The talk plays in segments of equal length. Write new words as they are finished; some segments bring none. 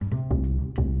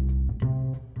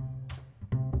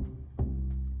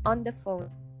on the phone.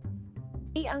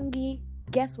 Hey, Anggi,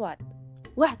 guess what?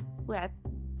 What? What?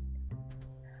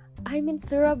 I'm in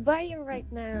Surabaya right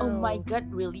now. Oh my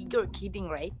god, really? You're kidding,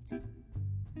 right?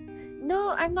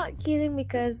 No, I'm not kidding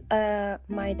because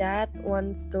my dad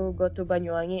wants to go to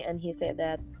Banyuwangi and he said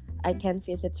that I can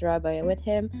visit Surabaya with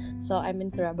him. So I'm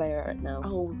in Surabaya right now.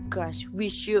 Oh gosh, we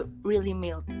should really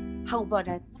meet. How about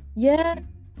that? Yeah,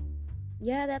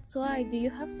 that's why. Do you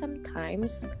have some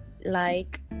times?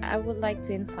 Like, I would like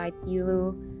to invite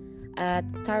you at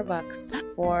Starbucks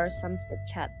for some chit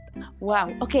chat. Wow.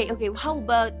 Okay. How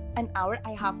about an hour?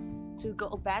 I have to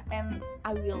go back and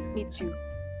I will meet you.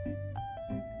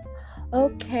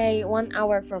 Okay, 1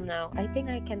 hour from now. I think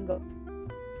I can go.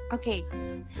 Okay.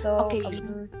 So, Okay.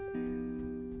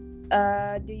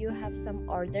 Do you have some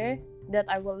order that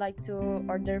I would like to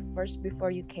order first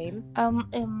before you came?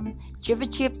 Java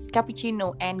chips,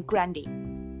 cappuccino, and grande.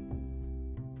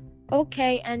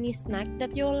 Okay, any snack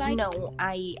that you like? No,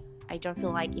 I don't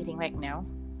feel like eating right now.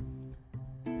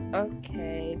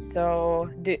 Okay, so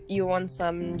do you want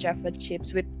some Java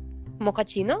chips with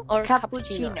mochaccino or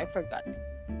cappuccino? I forgot.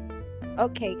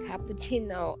 Okay,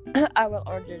 cappuccino. I will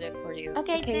order that for you.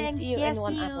 Okay, thanks. See you in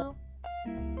 1 hour.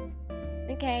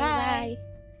 Okay, bye.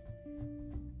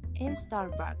 In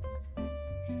Starbucks.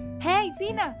 Hey,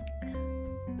 Vina.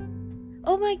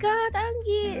 Oh my god,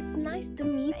 Anggi, it's nice to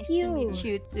meet you. Nice to meet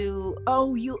you too.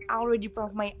 Oh, you already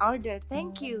brought my order.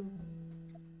 Thank you.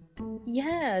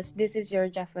 Yes, this is your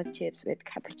Java chips with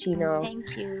cappuccino.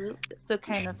 Thank you. That's so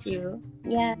kind of you.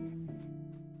 Yeah.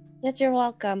 Yes, you're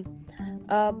welcome.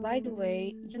 By the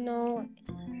way,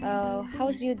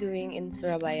 how's you doing in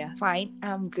Surabaya? Fine,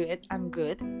 I'm good.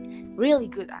 Really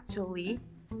good, actually.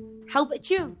 How about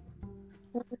you?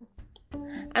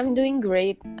 I'm doing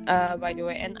great, by the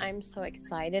way, and I'm so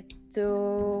excited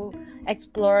to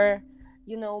explore,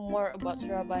 more about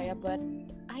Surabaya, but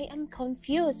I am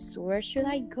confused. Where should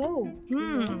I go?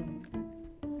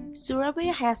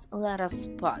 Surabaya has a lot of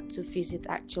spots to visit,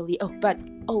 actually.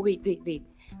 Wait.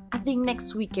 I think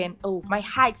next weekend, my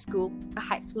high school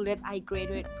that I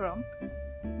graduated from,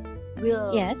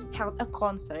 will have a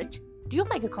concert. Do you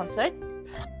like a concert?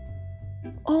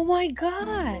 Oh my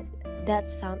god! That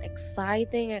sounds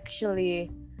exciting,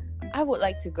 actually. I would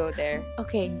like to go there.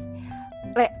 Okay.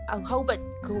 How about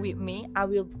go with me? I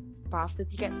will pass the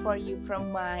ticket for you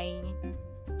from my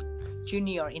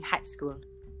junior in high school.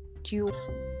 Do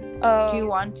you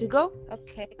want to go?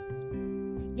 Okay.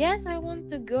 Yes, I want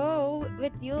to go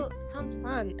with you. Sounds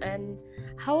fun. And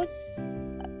how's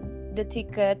the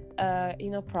ticket,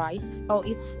 price? Oh,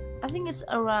 I think it's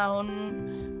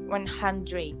around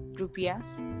 100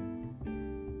 rupiahs.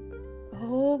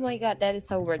 Oh my god, that is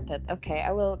so worth it. Okay,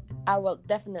 I will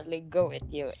definitely go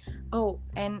with you. Oh,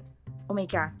 and oh my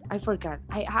god, I forgot.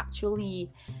 I actually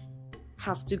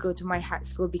have to go to my high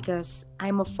school because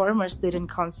I'm a former student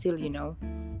council,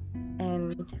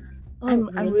 And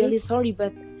I'm really sorry,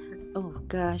 but oh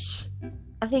gosh,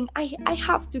 I think I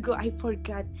have to go. I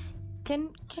forgot.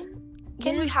 Can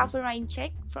we have a rain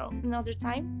check for another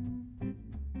time?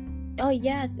 Oh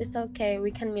yes, it's okay.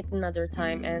 We can meet another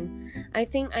time, and I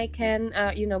think I can,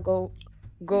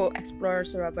 go explore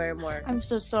Surabaya more. I'm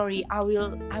so sorry. I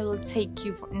will take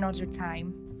you for another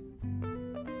time.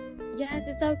 Yes,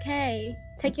 it's okay.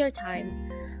 Take your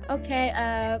time. Okay.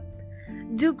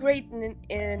 Do great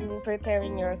in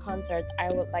preparing your concert.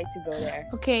 I would like to go there.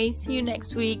 Okay. See you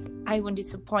next week. I won't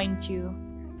disappoint you.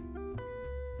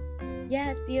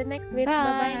 Yeah. See you next week. Bye.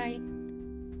 Bye-bye.